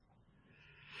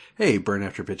Hey, Burn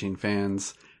After Pitching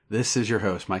fans. This is your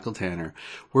host, Michael Tanner.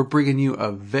 We're bringing you a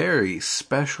very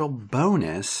special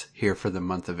bonus here for the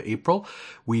month of April.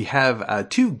 We have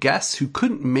two guests who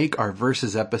couldn't make our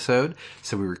Versus episode,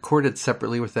 so we recorded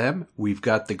separately with them. We've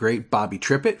got the great Bobby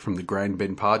Trippett from the Grind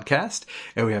Bin podcast,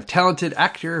 and we have talented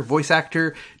voice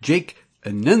actor, Jake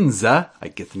Anunza. I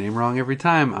get the name wrong every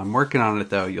time. I'm working on it,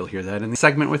 though. You'll hear that in the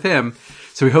segment with him.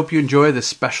 So we hope you enjoy this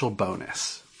special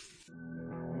bonus.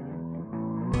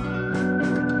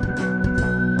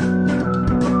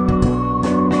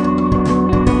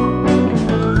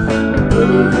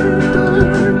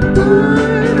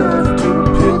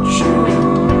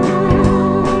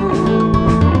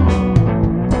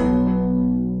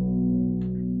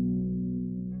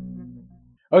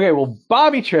 Okay, well,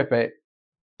 Bobby Trippett,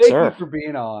 thank you for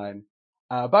being on.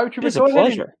 Bobby Trippett, go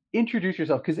ahead and introduce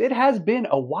yourself, because it has been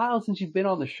a while since you've been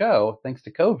on the show, thanks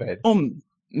to COVID. Oh,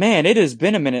 man, it has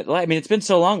been a minute. I mean, it's been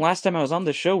so long. Last time I was on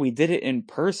the show, we did it in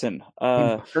person.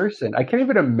 In person? I can't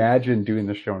even imagine doing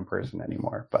the show in person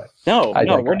anymore. But No,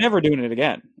 we're never doing it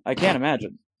again. I can't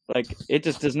imagine. Like, it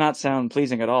just does not sound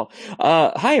pleasing at all.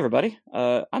 Hi, everybody.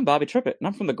 I'm Bobby Trippett, and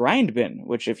I'm from the Grind Bin,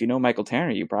 which, if you know Michael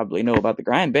Tanner, you probably know about the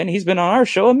Grind Bin. He's been on our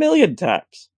show a million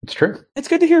times. It's true. It's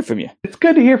good to hear from you. It's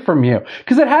good to hear from you,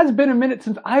 because it has been a minute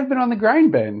since I've been on the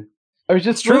Grind Bin. I was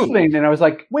just listening, and I was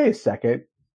like, wait a second.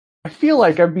 I feel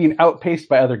like I'm being outpaced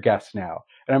by other guests now,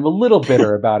 and I'm a little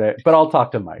bitter about it, but I'll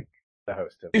talk to Mike, the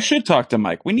host of it. You should talk to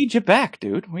Mike. We need you back,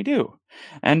 dude. We do.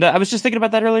 And I was just thinking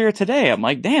about that earlier today. I'm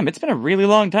like, damn, it's been a really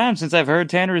long time since I've heard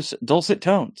Tanner's dulcet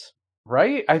tones.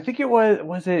 Right? I think it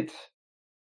was it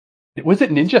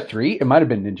Ninja 3? It might have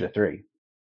been Ninja 3.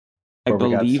 I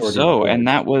believe so, and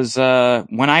that was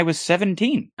when I was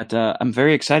 17. But I'm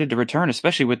very excited to return,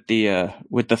 especially with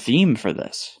the theme for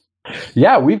this.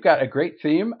 Yeah, we've got a great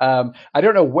theme. I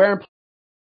don't know where I'm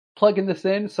plugging this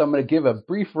in, so I'm going to give a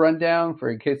brief rundown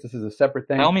in case this is a separate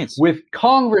thing. By all means. With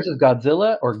Kong versus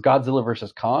Godzilla, or Godzilla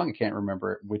versus Kong, I can't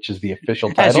remember which is the official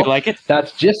title. As you like it.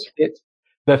 That's just hit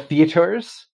the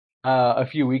theaters a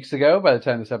few weeks ago by the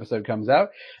time this episode comes out.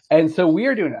 And so we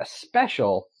are doing a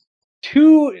special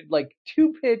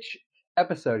two-pitch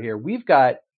episode here. We've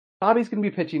got Bobby's going to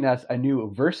be pitching us a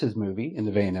new Versus movie in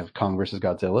the vein of Kong versus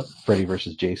Godzilla, Freddy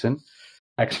versus Jason,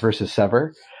 X versus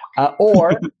Sever,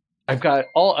 or I've got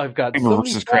Kramer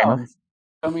versus Kramer.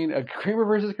 Kramer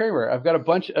versus Kramer. I've got a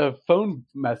bunch of phone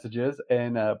messages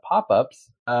and pop-ups,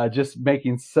 just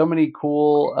making so many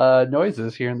cool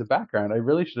noises here in the background. I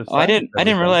really should have. I didn't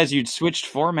realize you'd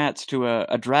switched formats to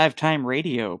a drive time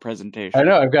radio presentation. I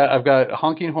know. I've got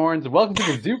honking horns. Welcome to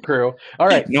the Zoo Crew. All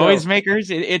right, noisemakers.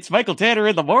 It's Michael Tanner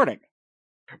in the morning.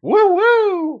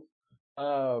 Woo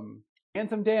woo.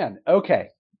 Handsome Dan. Okay.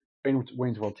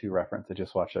 Wayne's World 2 reference. I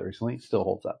just watched that recently. It still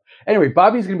holds up. Anyway,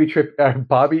 Bobby is going to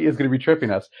be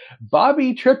tripping us.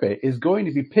 Bobby Trippett is going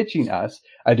to be pitching us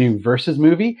a new Versus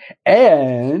movie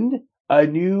and a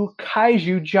new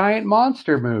kaiju giant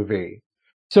monster movie.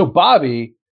 So,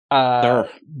 Bobby,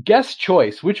 guest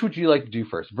choice. Which would you like to do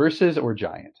first, Versus or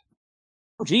Giant?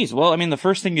 Oh, geez. Well, I mean, the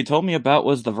first thing you told me about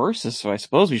was the Versus, so I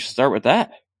suppose we should start with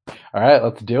that. All right,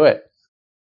 let's do it.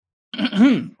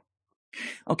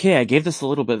 Okay, I gave this a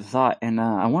little bit of thought, and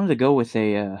I wanted to go with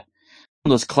one of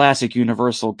those classic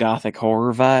Universal Gothic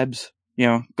horror vibes. You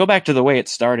know, go back to the way it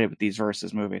started with these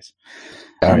Versus movies.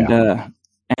 And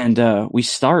we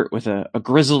start with a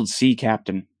grizzled sea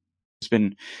captain who's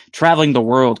been traveling the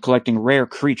world collecting rare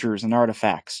creatures and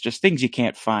artifacts, just things you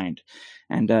can't find.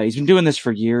 And he's been doing this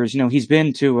for years. You know, he's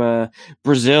been to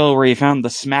Brazil, where he found the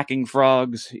smacking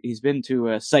frogs. He's been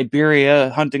to Siberia,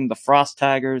 hunting the frost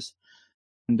tigers.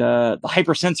 And the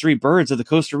hypersensory birds of the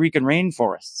Costa Rican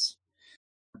rainforests.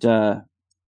 But,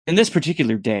 in this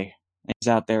particular day, he's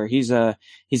out there. He's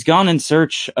gone in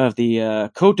search of the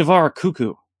Cote d'Ivoire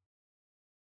cuckoo,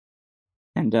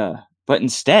 and but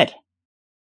instead,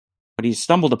 what he's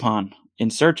stumbled upon in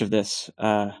search of this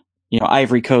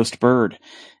Ivory Coast bird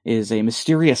is a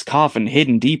mysterious coffin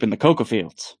hidden deep in the cocoa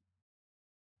fields.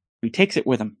 He takes it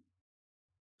with him.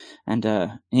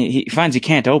 And he finds he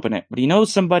can't open it, but he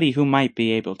knows somebody who might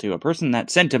be able to, a person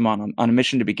that sent him on a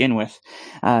mission to begin with.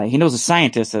 He knows a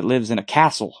scientist that lives in a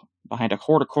castle behind a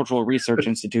horticultural research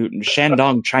institute in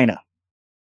Shandong, China.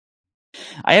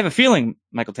 I have a feeling,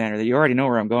 Michael Tanner, that you already know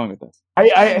where I'm going with this.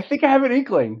 I think I have an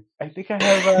inkling. I think I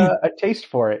have a taste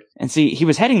for it. And see, he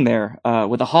was heading there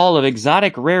with a haul of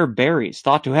exotic rare berries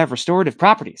thought to have restorative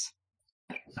properties.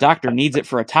 The doctor needs it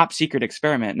for a top secret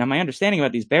experiment. Now, my understanding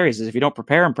about these berries is if you don't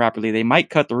prepare them properly, they might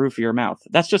cut the roof of your mouth.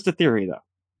 That's just a theory, though.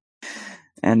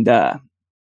 And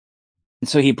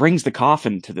so he brings the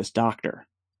coffin to this doctor.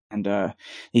 And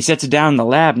he sets it down in the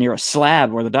lab near a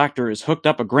slab where the doctor has hooked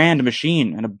up a grand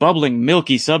machine and a bubbling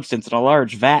milky substance in a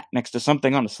large vat next to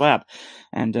something on the slab.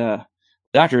 And the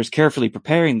doctor is carefully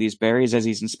preparing these berries as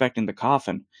he's inspecting the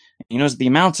coffin. He knows that the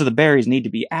amounts of the berries need to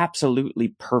be absolutely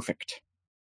perfect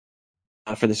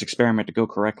for this experiment to go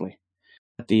correctly.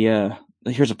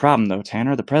 But here's a problem, though,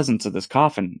 Tanner. The presence of this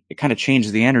coffin, it kind of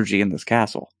changes the energy in this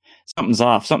castle. Something's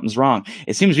off. Something's wrong.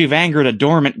 It seems we've angered a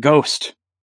dormant ghost.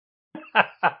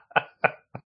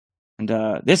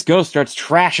 And this ghost starts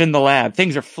trashing the lab.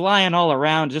 Things are flying all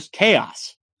around, just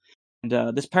chaos.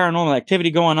 And this paranormal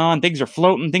activity going on. Things are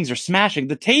floating. Things are smashing.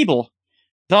 The table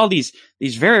with all these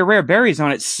very rare berries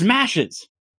on it smashes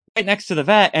right next to the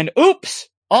vat. And oops,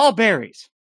 all berries.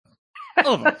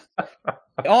 All of them.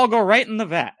 They all go right in the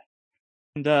vat.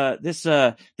 And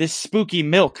this spooky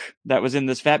milk that was in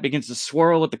this vat begins to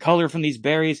swirl with the color from these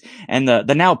berries, and the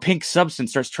now pink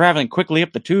substance starts traveling quickly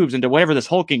up the tubes into whatever this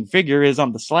hulking figure is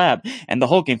on the slab, and the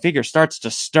hulking figure starts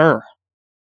to stir.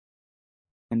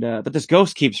 And but this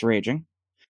ghost keeps raging.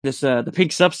 The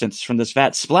pink substance from this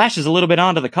vat splashes a little bit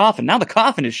onto the coffin. Now the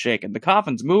coffin is shaking. The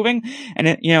coffin's moving,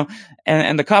 and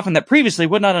and the coffin that previously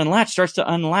would not unlatch starts to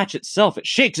unlatch itself. It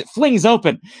shakes. It flings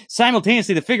open.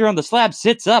 Simultaneously, the figure on the slab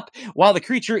sits up, while the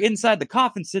creature inside the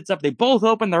coffin sits up. They both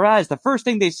open their eyes. The first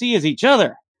thing they see is each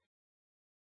other.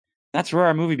 That's where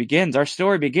our movie begins. Our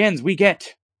story begins. We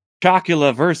get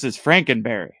Chocula versus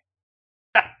Frankenberry.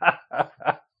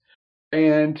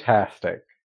 Fantastic.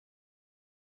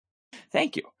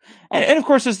 Thank you. And of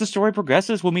course, as the story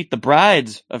progresses, we'll meet the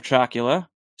brides of Chocula,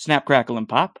 Snap, Crackle, and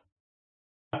Pop.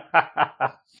 And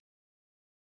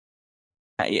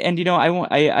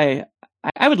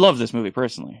I would love this movie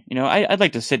personally. I'd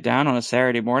like to sit down on a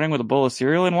Saturday morning with a bowl of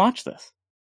cereal and watch this.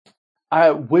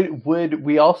 Would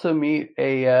we also meet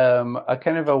a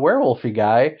kind of a werewolfy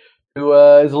guy who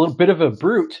is a little bit of a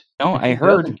brute? No, I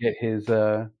heard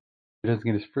doesn't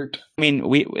get his fruit. I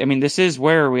mean, this is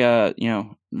where we,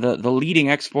 the leading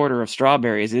exporter of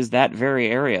strawberries is that very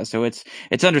area. So it's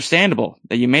understandable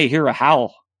that you may hear a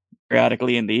howl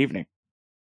periodically in the evening.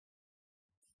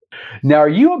 Now, are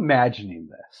you imagining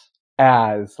this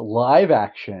as live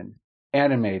action,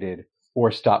 animated,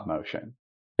 or stop motion?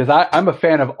 Because I'm a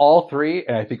fan of all three,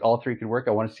 and I think all three could work.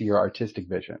 I want to see your artistic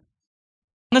vision.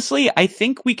 Honestly, I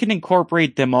think we can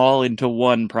incorporate them all into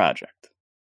one project.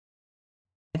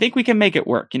 I think we can make it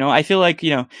work. I feel like,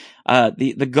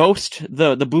 the ghost,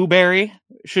 the blueberry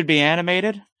should be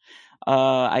animated.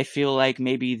 I feel like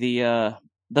maybe the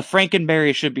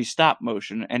Frankenberry should be stop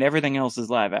motion, and everything else is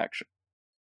live action.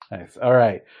 Nice. All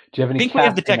right. Do you have any? I think we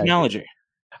have the technology.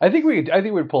 I think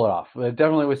we'd pull it off.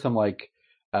 Definitely with some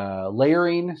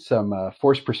layering, some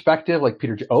forced perspective, like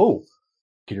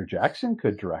Peter Jackson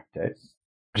could direct it.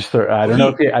 I don't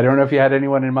know if you had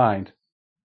anyone in mind.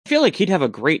 I feel like he'd have a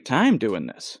great time doing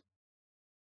this.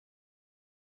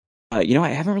 I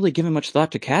haven't really given much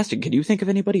thought to casting. Can you think of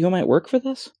anybody who might work for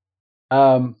this?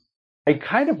 I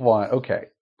kind of want,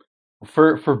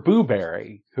 for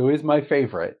Booberry, who is my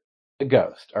favorite,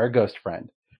 our ghost friend,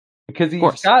 because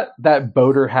he's got that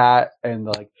boater hat,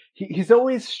 and he's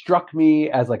always struck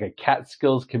me as a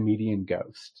Catskills comedian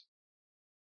ghost.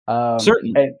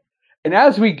 Certainly. And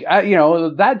as we,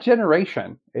 that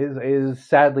generation is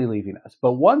sadly leaving us.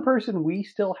 But one person we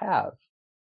still have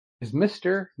is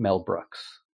Mr. Mel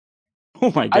Brooks.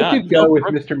 Oh my God. I could go with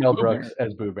Mr. Mel Brooks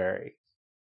as Booberry.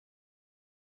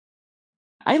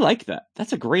 I like that.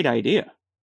 That's a great idea.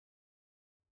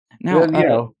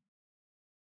 Now,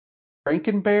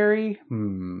 Frankenberry?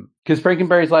 Because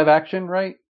Frankenberry's live action,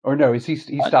 right? Or no, he's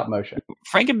stop motion.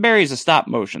 Frankenberry is a stop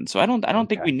motion, so I don't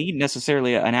think we need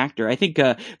necessarily an actor. I think,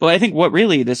 I think what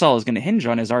really this all is going to hinge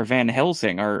on is our Van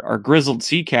Helsing, our grizzled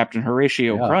sea captain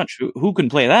Horatio Crunch. Who can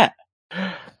play that?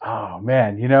 Oh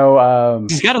man,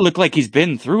 he's got to look like he's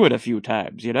been through it a few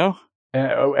times,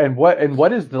 And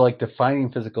what is the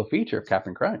defining physical feature of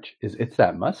Captain Crunch? It's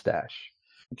that mustache.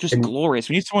 Just glorious.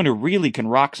 We need someone who really can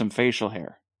rock some facial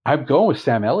hair. I'm going with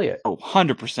Sam Elliott. Oh,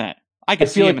 100%. I can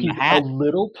see him in the hat. A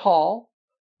little tall,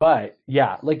 but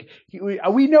yeah,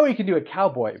 we know he can do a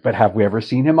cowboy, but have we ever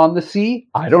seen him on the sea?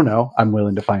 I don't know. I'm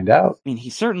willing to find out. I mean, he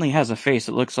certainly has a face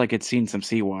that looks like it's seen some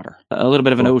seawater. A little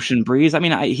bit of an ocean breeze. I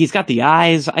mean, he's got the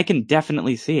eyes. I can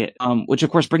definitely see it. Which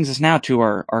of course brings us now to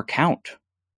our count.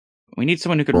 We need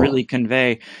someone who could really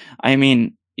convey. I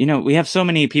mean, we have so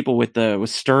many people with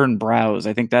stern brows.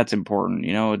 I think that's important.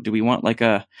 Do we want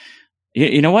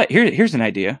you know what? Here's an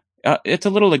idea. It's a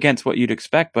little against what you'd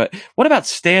expect, but what about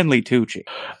Stanley Tucci?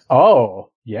 Oh,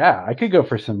 Yeah, I could go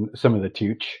for some of the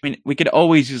Tooch. I mean, we could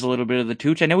always use a little bit of the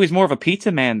Tooch. I know he's more of a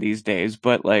pizza man these days,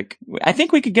 but like, I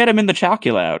think we could get him in the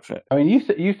Chocula outfit. I mean,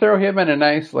 you throw him in a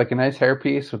nice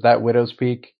hairpiece with that widow's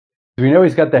peak. We know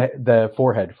he's got the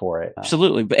forehead for it.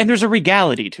 Absolutely, and there's a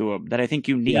regality to him that I think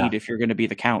you need if you're going to be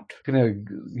the Count.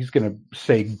 He's gonna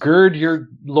say, "Gird your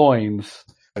loins."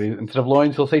 But instead of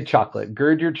loins, he'll say chocolate.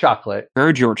 Gird your chocolate.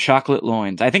 Gird your chocolate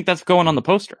loins. I think that's going on the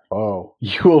poster. Oh,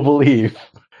 you will believe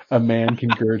a man can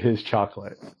gird his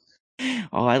chocolate.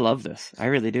 Oh, I love this. I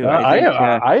really do.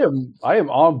 I am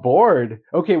on board.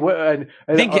 Okay, what? I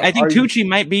think Tucci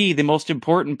might be the most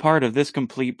important part of this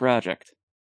complete project.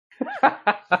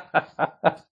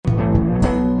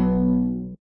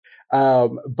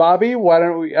 Bobby, why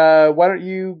don't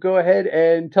you go ahead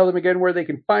and tell them again where they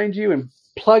can find you and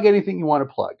plug anything you want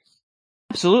to plug.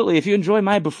 Absolutely. If you enjoy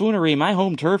my buffoonery, my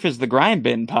home turf is the Grind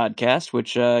Bin podcast,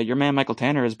 which your man Michael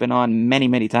Tanner has been on many,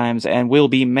 many times and will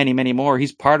be many, many more.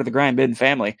 He's part of the Grind Bin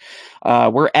family.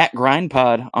 We're at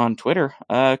GrindPod on Twitter.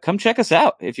 Come check us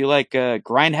out if you like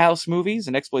grindhouse movies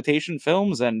and exploitation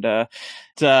films. And but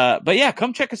yeah,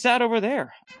 come check us out over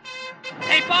there.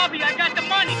 Hey, Bobby, I got the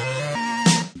money.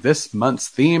 This month's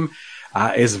theme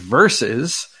is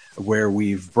Versus, where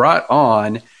we've brought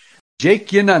on Jake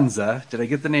Yanunza. Did I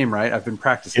get the name right? I've been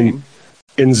practicing.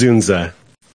 Inzunza.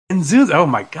 Inzunza. Oh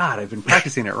my God, I've been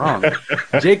practicing it wrong.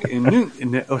 Jake,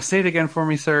 say it again for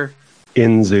me, sir.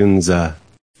 Inzunza.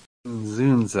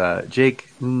 Inzunza. Jake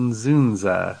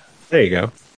Inzunza. There you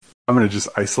go. I'm going to just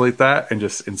isolate that and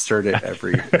just insert it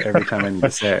every time I need to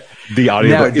say it. The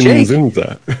audio now, of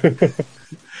Inzunza.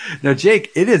 Now,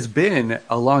 Jake, it has been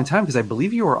a long time because I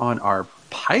believe you were on our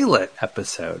pilot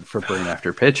episode for Burn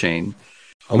After Pitching.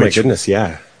 Oh my goodness,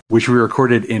 yeah. Which we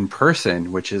recorded in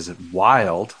person, which is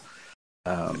wild.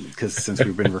 Because since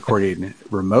we've been recording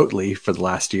remotely for the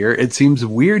last year, it seems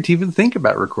weird to even think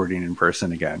about recording in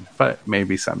person again, but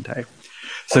maybe someday.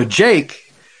 So,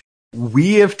 Jake,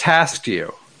 we have tasked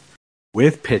you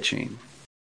with pitching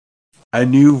a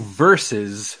new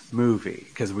Versus movie,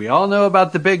 because we all know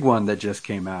about the big one that just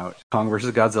came out, Kong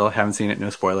vs. Godzilla. Haven't seen it, no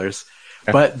spoilers.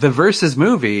 But the Versus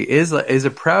movie is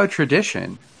a proud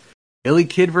tradition. Billy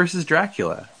Kid versus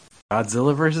Dracula,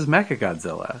 Godzilla versus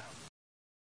Mechagodzilla,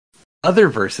 other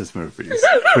Versus movies.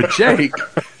 But Jake,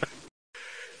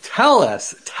 tell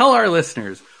our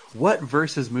listeners, what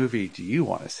Versus movie do you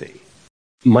want to see?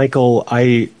 Michael,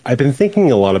 I've been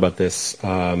thinking a lot about this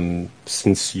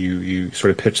since you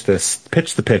sort of pitched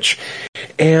the pitch,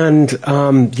 and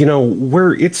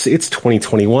it's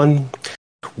 2021.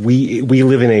 We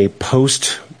live in a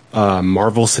post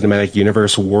Marvel Cinematic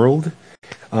Universe world.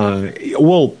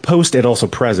 Post and also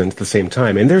present at the same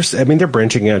time. And they're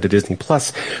branching out to Disney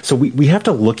Plus. So we have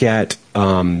to look at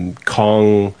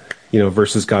Kong,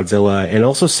 versus Godzilla, and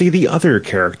also see the other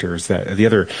characters, the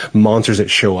other monsters that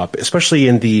show up, especially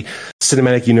in the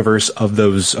cinematic universe of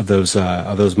those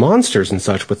monsters and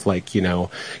such, with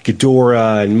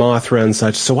Ghidorah and Mothra and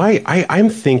such. So I'm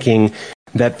thinking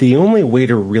that the only way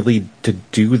to really to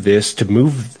do this, to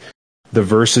move the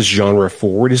Versus genre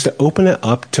forward, is to open it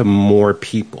up to more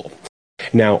people.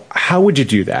 Now, how would you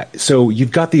do that? So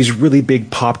you've got these really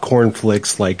big popcorn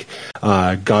flicks like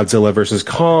Godzilla versus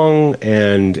Kong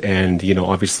and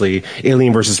obviously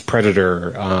Alien versus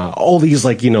Predator, all these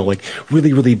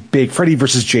really, really big, Freddy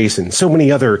versus Jason, so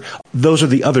many other, those are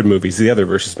the other movies, the other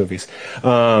Versus movies.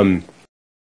 But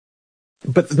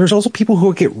there's also people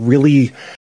who get really,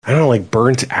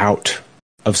 burnt out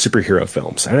of superhero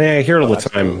films. I mean, I hear it all the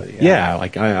time. Yeah.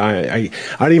 I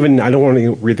don't want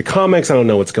to read the comics. I don't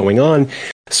know what's going on.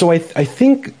 So I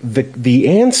think the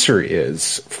answer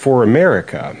is, for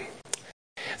America,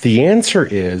 the answer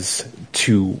is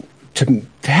to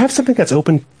have something that's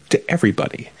open to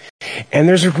everybody. And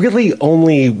there's really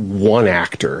only one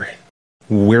actor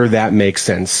where that makes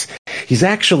sense. He's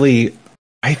actually,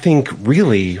 I think,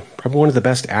 really probably one of the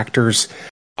best actors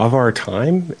of our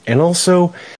time. And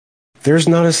also, there's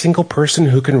not a single person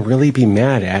who can really be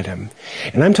mad at him.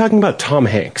 And I'm talking about Tom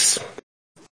Hanks.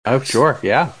 Oh, sure.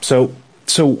 Yeah. So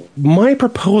my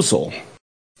proposal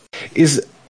is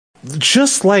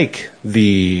just like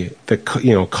the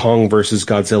Kong versus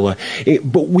Godzilla,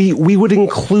 but we would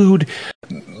include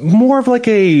more of like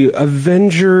a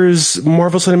Avengers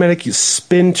Marvel Cinematic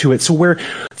spin to it. So where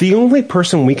the only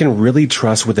person we can really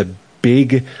trust with a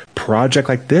big project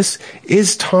like this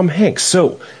is Tom Hanks.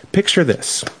 So picture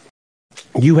this.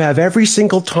 You have every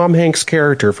single Tom Hanks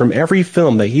character from every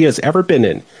film that he has ever been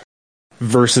in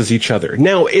versus each other.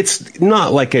 Now, it's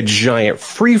not like a giant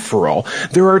free-for-all.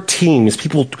 There are teams,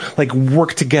 people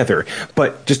work together.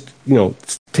 But just,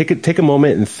 take a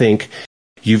moment and think,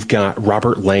 you've got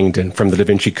Robert Langdon from The Da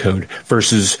Vinci Code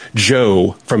versus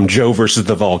Joe from Joe versus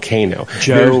the Volcano.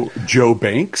 Joe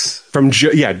Banks?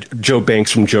 Joe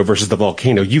Banks from Joe versus the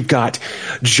Volcano. You've got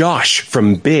Josh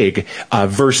from Big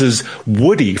versus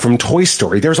Woody from Toy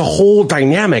Story. There's a whole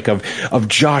dynamic of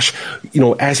Josh,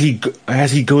 as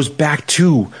he goes back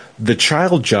to the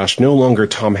child Josh, no longer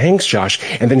Tom Hanks Josh,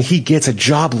 and then he gets a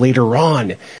job later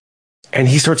on. And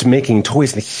he starts making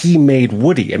toys, and he made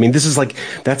Woody. I mean, that's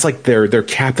like their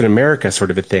Captain America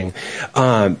sort of a thing.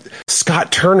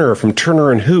 Scott Turner from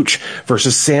Turner and Hooch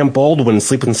versus Sam Baldwin,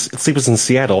 Sleepless in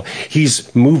Seattle.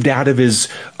 He's moved out of his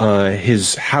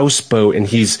houseboat, and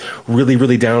he's really,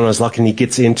 really down on his luck, and he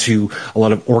gets into a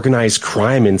lot of organized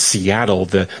crime in Seattle,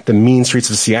 the mean streets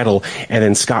of Seattle. And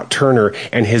then Scott Turner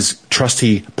and his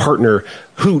trusty partner,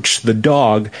 Hooch, the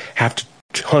dog, have to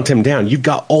hunt him down. You've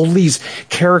got all these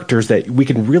characters that we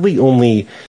can really only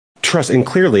trust. And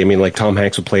clearly, I mean, like, Tom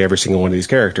Hanks would play every single one of these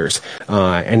characters.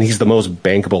 And he's the most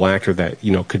bankable actor that,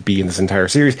 could be in this entire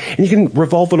series. And you can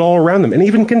revolve it all around them and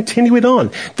even continue it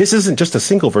on. This isn't just a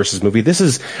single versus movie. This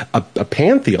is a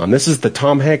pantheon. This is the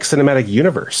Tom Hanks cinematic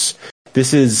universe.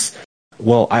 This is,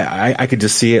 well, I could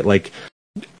just see it like,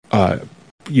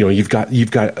 you've got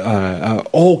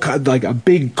like a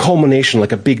big culmination,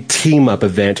 like a big team up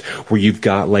event where you've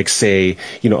got, like, say,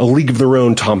 A League of Their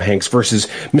Own Tom Hanks versus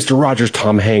Mr. Rogers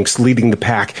Tom Hanks leading the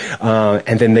pack,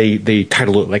 and then they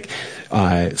title it like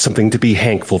something to be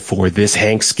thankful for this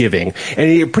Hanksgiving, and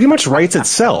it pretty much writes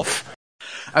itself.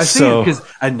 I was thinking, because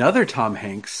another Tom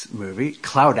Hanks movie,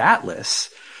 Cloud Atlas,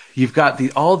 you've got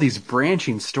all these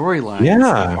branching storylines.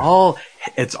 Yeah,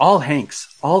 it's all Hanks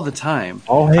all the time.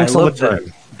 All Hanks all the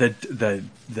time.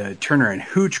 The Turner and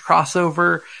Hooch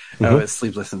crossover with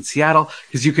Sleepless in Seattle,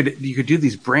 because you could do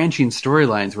these branching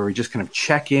storylines where we just kind of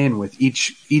check in with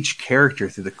each character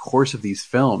through the course of these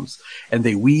films, and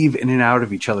they weave in and out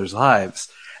of each other's lives.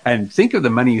 And think of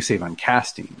the money you save on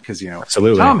casting, because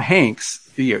absolutely, Tom Hanks,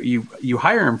 you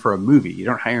hire him for a movie, you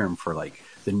don't hire him for like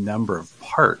the number of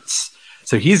parts.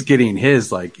 So he's getting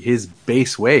his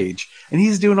base wage, and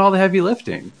he's doing all the heavy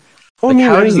lifting. How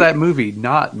does that movie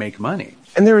not make money?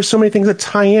 And there are so many things that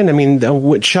tie in. I mean,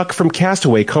 Chuck from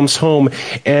Castaway comes home,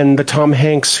 and the Tom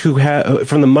Hanks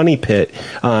from the Money Pit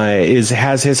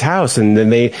has his house, and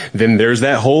then there's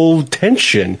that whole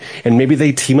tension, and maybe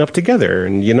they team up together.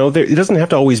 And it doesn't have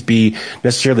to always be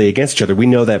necessarily against each other. We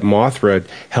know that Mothra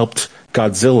helped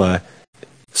Godzilla,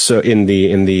 so in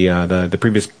the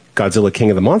previous Godzilla King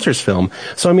of the Monsters film.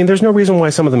 So, I mean, there's no reason why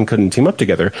some of them couldn't team up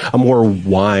together. A more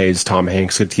wise Tom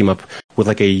Hanks could team up with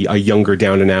like a younger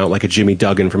down and out, like a Jimmy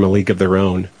Duggan from A League of Their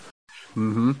Own.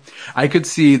 Mm-hmm. I could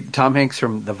see Tom Hanks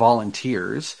from The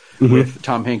Volunteers with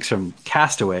Tom Hanks from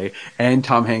Castaway and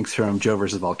Tom Hanks from Joe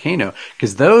versus Volcano,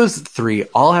 because those three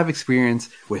all have experience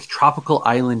with tropical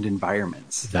island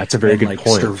environments. That's a very good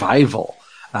point. Survival.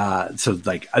 So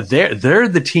like they're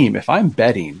the team. If I'm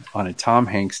betting on a Tom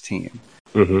Hanks team,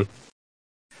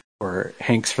 or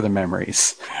Hanks for the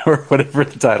Memories, or whatever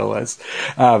the title is,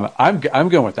 I'm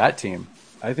going with that team.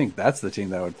 I think that's the team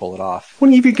that would pull it off.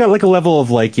 When you've got like a level of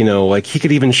like, like he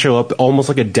could even show up almost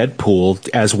like a Deadpool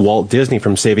as Walt Disney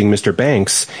from Saving Mr.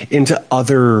 Banks into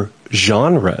other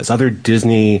genres, other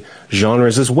Disney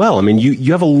genres as well. I mean,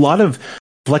 you have a lot of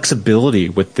flexibility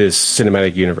with this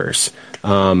cinematic universe.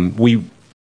 We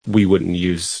wouldn't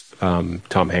use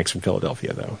Tom Hanks from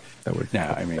Philadelphia, though. That would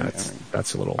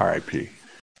that's a little R.I.P.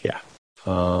 Yeah.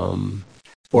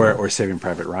 Or Saving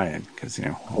Private Ryan, because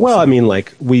Well, I mean,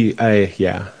 like I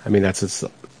mean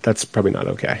that's probably not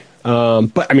okay.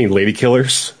 But I mean, Lady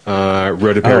Killers,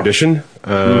 Road to Perdition,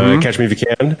 Catch Me If You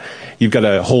Can. You've got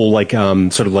a whole like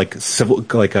sort of like civil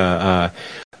like the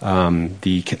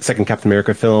second Captain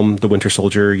America film, The Winter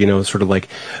Soldier. Sort of like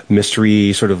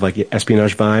mystery, sort of like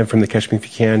espionage vibe from the Catch Me If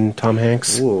You Can. Tom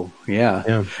Hanks. Ooh,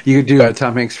 yeah. You could do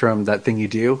Tom Hanks from That Thing You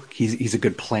Do. He's a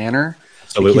good planner.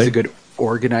 Absolutely, he's a good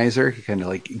organizer. He kind of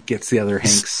like gets the other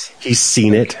Hanks. He's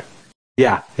seen it.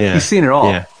 Yeah. He's seen it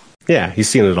all. Yeah, he's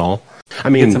seen it all. I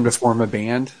mean, gets him to form a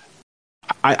band.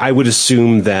 I would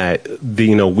assume that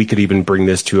we could even bring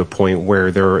this to a point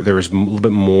where there is a little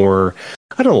bit more,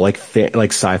 I don't know, like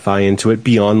sci-fi into it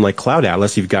beyond like Cloud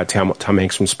Atlas. You've got Tom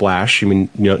Hanks from Splash. I mean,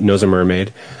 knows a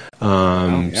mermaid.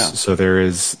 So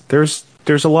there's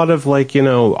a lot of like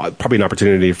probably an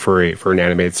opportunity for an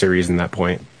animated series in that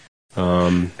point. But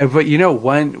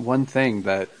one thing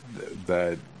that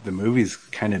the movie's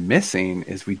kind of missing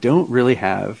is we don't really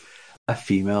have a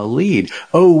female lead.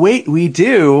 Oh wait, we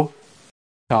do.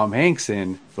 Tom Hanks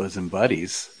in Bosom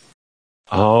Buddies.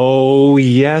 Oh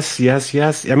yes.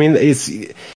 I mean,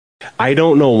 I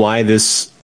don't know why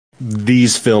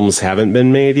these films haven't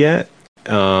been made yet.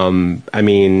 I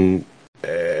mean,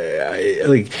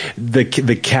 like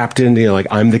the captain, like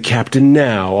I'm the captain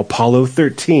now, Apollo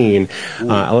 13.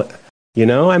 I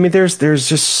mean, there's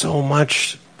just so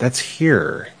much that's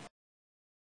here.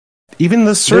 Even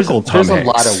the circle. There's a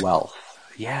lot of wealth.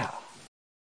 Yeah.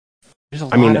 There's a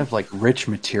lot of like rich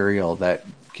material that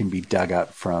can be dug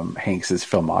up from Hanks's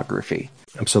filmography.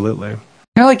 Absolutely.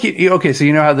 Like okay, so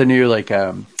you know how the new like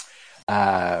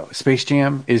Space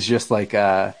Jam is just like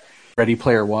Ready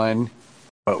Player One,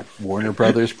 but Warner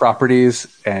Brothers properties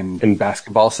and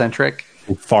basketball centric.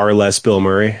 Far less Bill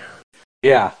Murray.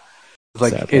 Yeah,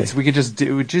 like Sadly. it's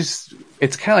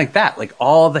kind of like that, like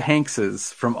all the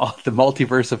Hankses from all the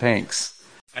multiverse of Hanks.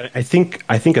 I think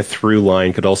a through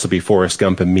line could also be Forrest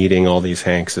Gump and meeting all these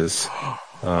Hankses.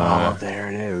 There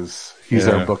it is. He's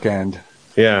our bookend.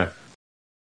 Yeah.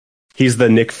 He's the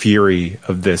Nick Fury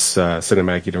of this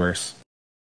cinematic universe.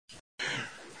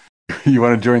 You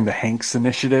want to join the Hanks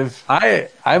initiative?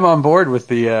 I'm on board with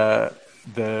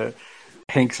the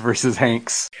Hanks versus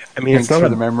Hanks. I mean, Hanks for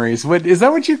the memories. What is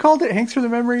that? What you called it? Hanks for the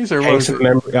memories, or Hanks for the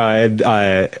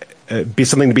memory? Be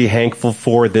something to be thankful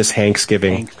for this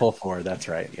Hanksgiving. Thankful for. That's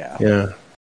right. Yeah. Yeah.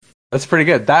 That's pretty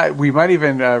good. That we might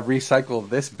even recycle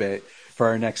this bit for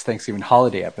our next Thanksgiving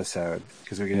holiday episode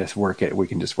because we can just work it. We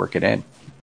can just work it in.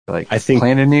 Like, I think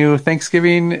plan a new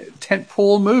Thanksgiving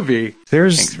tentpole movie.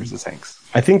 There's Hanks versus Hanks.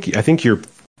 I think you're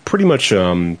pretty much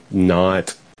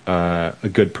not a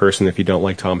good person if you don't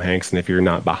like Tom Hanks and if you're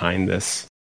not behind this.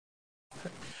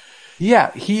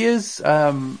 Yeah, he is.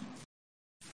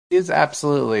 Is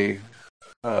absolutely,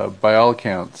 by all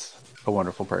accounts, a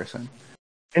wonderful person.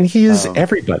 And he is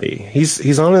everybody.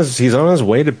 He's on his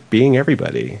way to being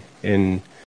everybody. And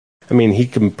I mean, he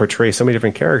can portray so many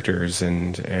different characters,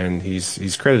 and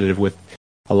he's credited with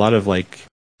a lot of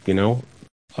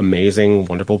amazing,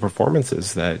 wonderful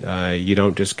performances that you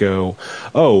don't just go,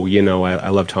 oh, I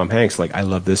love Tom Hanks. Like, I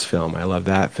love this film. I love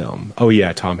that film. Oh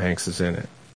yeah, Tom Hanks is in it.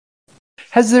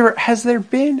 Has there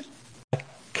been a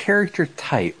character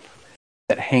type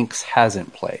that Hanks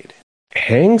hasn't played?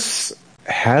 Hanks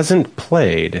hasn't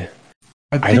played.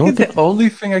 I don't think the only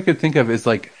thing I could think of is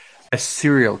like a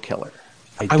serial killer.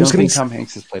 I don't think Tom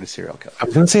Hanks has played a serial killer. I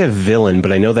was going to say a villain,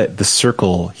 but I know that The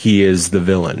Circle, he is the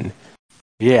villain.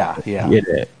 Yeah. In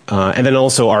it. And then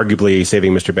also arguably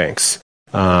Saving Mr. Banks.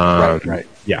 Right.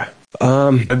 Yeah.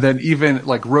 And then even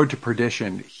like Road to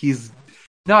Perdition, he's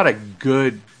not a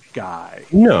good guy.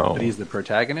 No. But he's the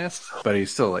protagonist, but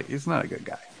he's still he's not a good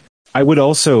guy. I would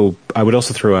also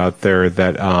throw out there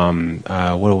that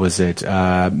what was it?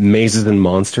 Mazes and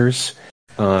Monsters.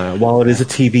 While it is a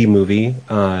TV movie,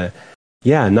 not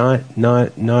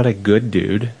a good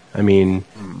dude. I mean,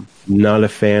 not a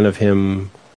fan of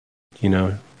him,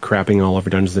 crapping all over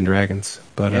Dungeons and Dragons.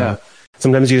 But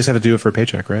sometimes you just have to do it for a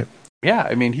paycheck, right? Yeah,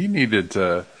 I mean, he needed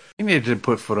to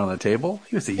put foot on the table.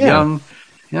 He was a young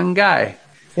guy.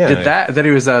 Yeah. Did that? Then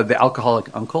he was the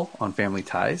alcoholic uncle on Family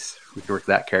Ties. We could work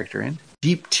that character in.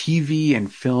 Deep TV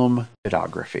and film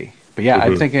videography. But yeah,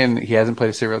 I'm thinking he hasn't played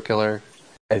a serial killer.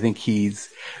 I think he's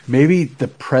maybe the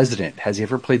president. Has he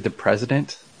ever played the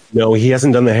president? No, he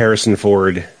hasn't done the Harrison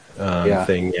Ford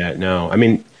thing yet. No, I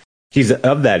mean, he's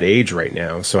of that age right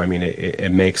now, so I mean,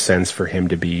 it makes sense for him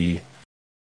to be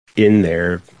in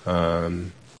there.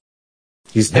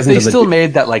 If they still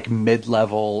made that like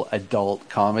mid-level adult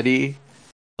comedy,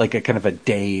 like a kind of a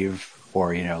Dave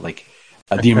or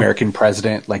The American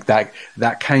President, like that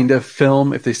kind of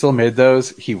film, if they still made those,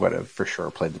 he would have for sure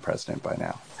played the president by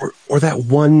now. Or that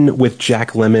one with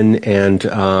Jack Lemmon and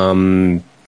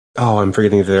I'm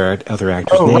forgetting the other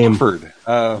actor's name. Rockford.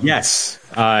 Yes,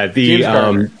 James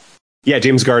Gardner.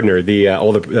 James Gardner.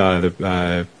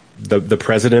 The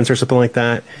presidents or something like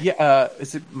that. Yeah,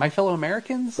 is it My Fellow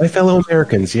Americans? My Fellow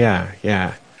Americans.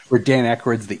 Yeah. Where Dan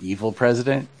Aykroyd's the evil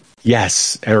president.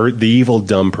 Yes, or the evil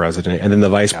dumb president, and then the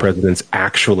vice president's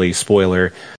actually,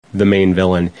 spoiler, the main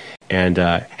villain, and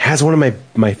has one of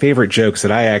my favorite jokes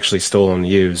that I actually stole and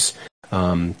use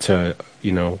to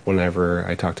whenever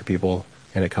I talk to people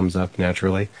and it comes up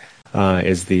naturally,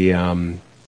 is the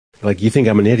you think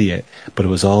I'm an idiot, but it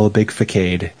was all a big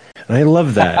facade, and I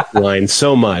love that line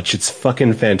so much. It's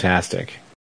fucking fantastic.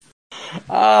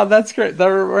 That's great. That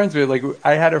reminds me,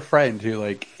 I had a friend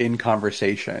who in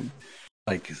conversation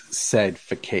said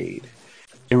facade,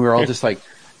 and we were all just like,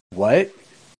 what?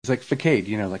 It's like facade,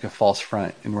 like a false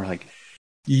front, and we're like,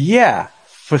 yeah,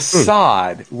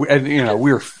 facade. And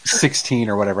we were 16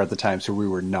 or whatever at the time, so we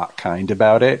were not kind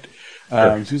about it.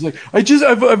 So he's like,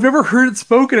 I've never heard it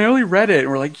spoken, I only read it. And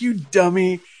we're like, you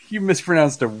dummy, you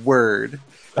mispronounced a word.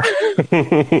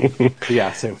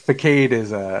 Yeah, so facade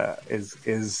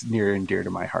is near and dear to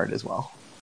my heart as well.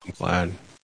 I'm glad.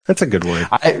 That's a good word.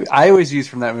 I always use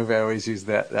from that movie. I always use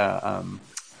that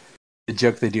the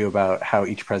joke they do about how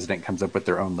each president comes up with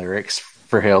their own lyrics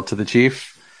for "Hail to the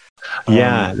Chief."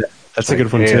 Yeah, that's a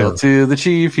good one Hail too. to the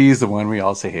Chief. He's the one we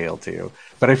all say hail to.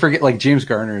 But I forget, like James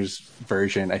Garner's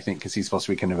version. I think because he's supposed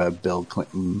to be kind of a Bill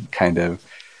Clinton kind of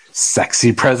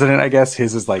sexy president. I guess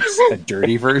his is like a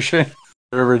dirty version.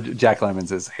 Remember, Jack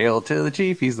Lemmon's is "Hail to the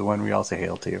Chief." He's the one we all say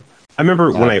hail to. I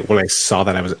remember when I saw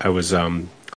that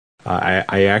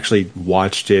I actually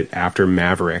watched it after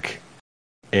Maverick,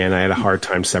 and I had a hard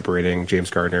time separating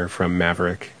James Gardner from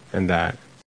Maverick and that.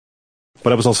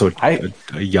 But I was also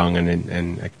young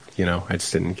and I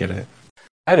just didn't get it.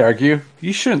 I'd argue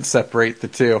you shouldn't separate the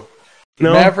two.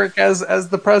 No. Maverick as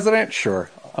the president,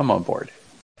 sure, I'm on board.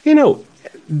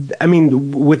 I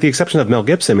mean, with the exception of Mel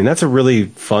Gibson, I mean that's a really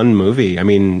fun movie. I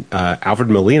mean, Alfred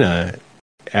Molina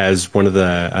as one of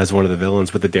the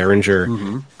villains with the Derringer,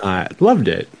 loved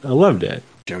it. I loved it.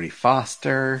 Jodie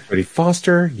Foster,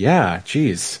 yeah,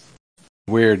 jeez.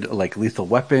 Weird, like Lethal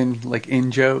Weapon, like in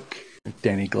joke.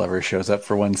 Danny Glover shows up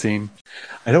for one scene.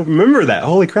 I don't remember that.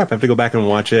 Holy crap! I have to go back and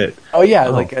watch it. Oh yeah,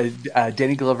 like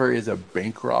Danny Glover is a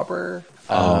bank robber.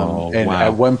 And wow.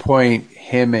 At one point,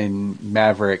 him and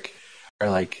Maverick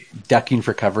are like ducking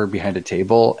for cover behind a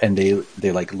table, and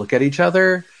they like look at each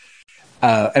other.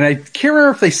 And I can't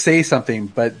remember if they say something,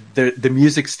 but the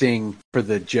music sting for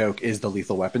the joke is the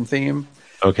Lethal Weapon theme.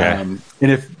 Okay. And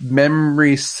if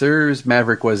memory serves,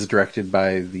 Maverick was directed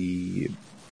by the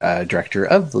director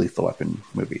of the Lethal Weapon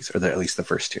movies, or at least the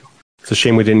first two. It's a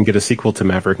shame we didn't get a sequel to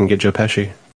Maverick and get Joe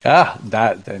Pesci. Then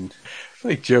I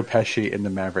feel like Joe Pesci in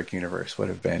the Maverick universe would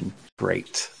have been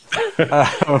great.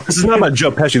 This is not about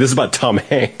Joe Pesci. This is about Tom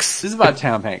Hanks. This is about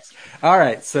Tom Hanks. All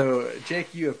right, so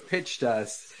Jake, you have pitched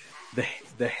us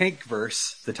the Hank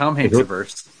verse, the Tom Hanks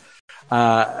verse,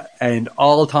 and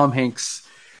all Tom Hanks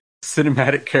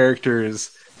cinematic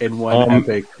characters in one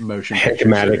epic motion picture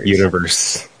Hank-matic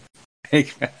universe.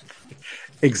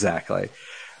 Exactly.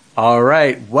 All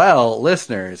right. Well,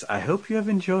 listeners, I hope you have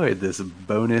enjoyed this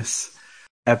bonus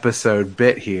episode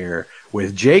bit here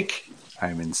with Jake.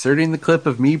 I'm inserting the clip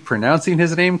of me pronouncing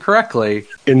his name correctly.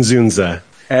 Inzunza.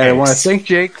 And I want to thank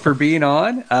Jake for being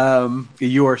on.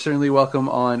 You are certainly welcome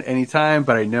on anytime,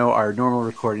 but I know our normal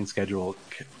recording schedule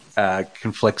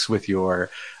conflicts with your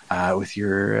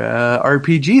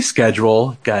RPG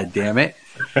schedule. God damn it.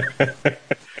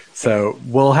 So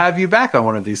we'll have you back on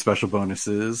one of these special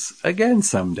bonuses again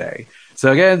someday.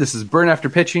 So again, this is Burn After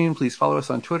Pitching. Please follow us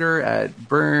on Twitter at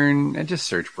Burn, and just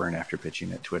search Burn After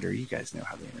Pitching at Twitter. You guys know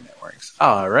how the internet works.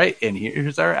 All right, and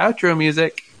here's our outro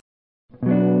music.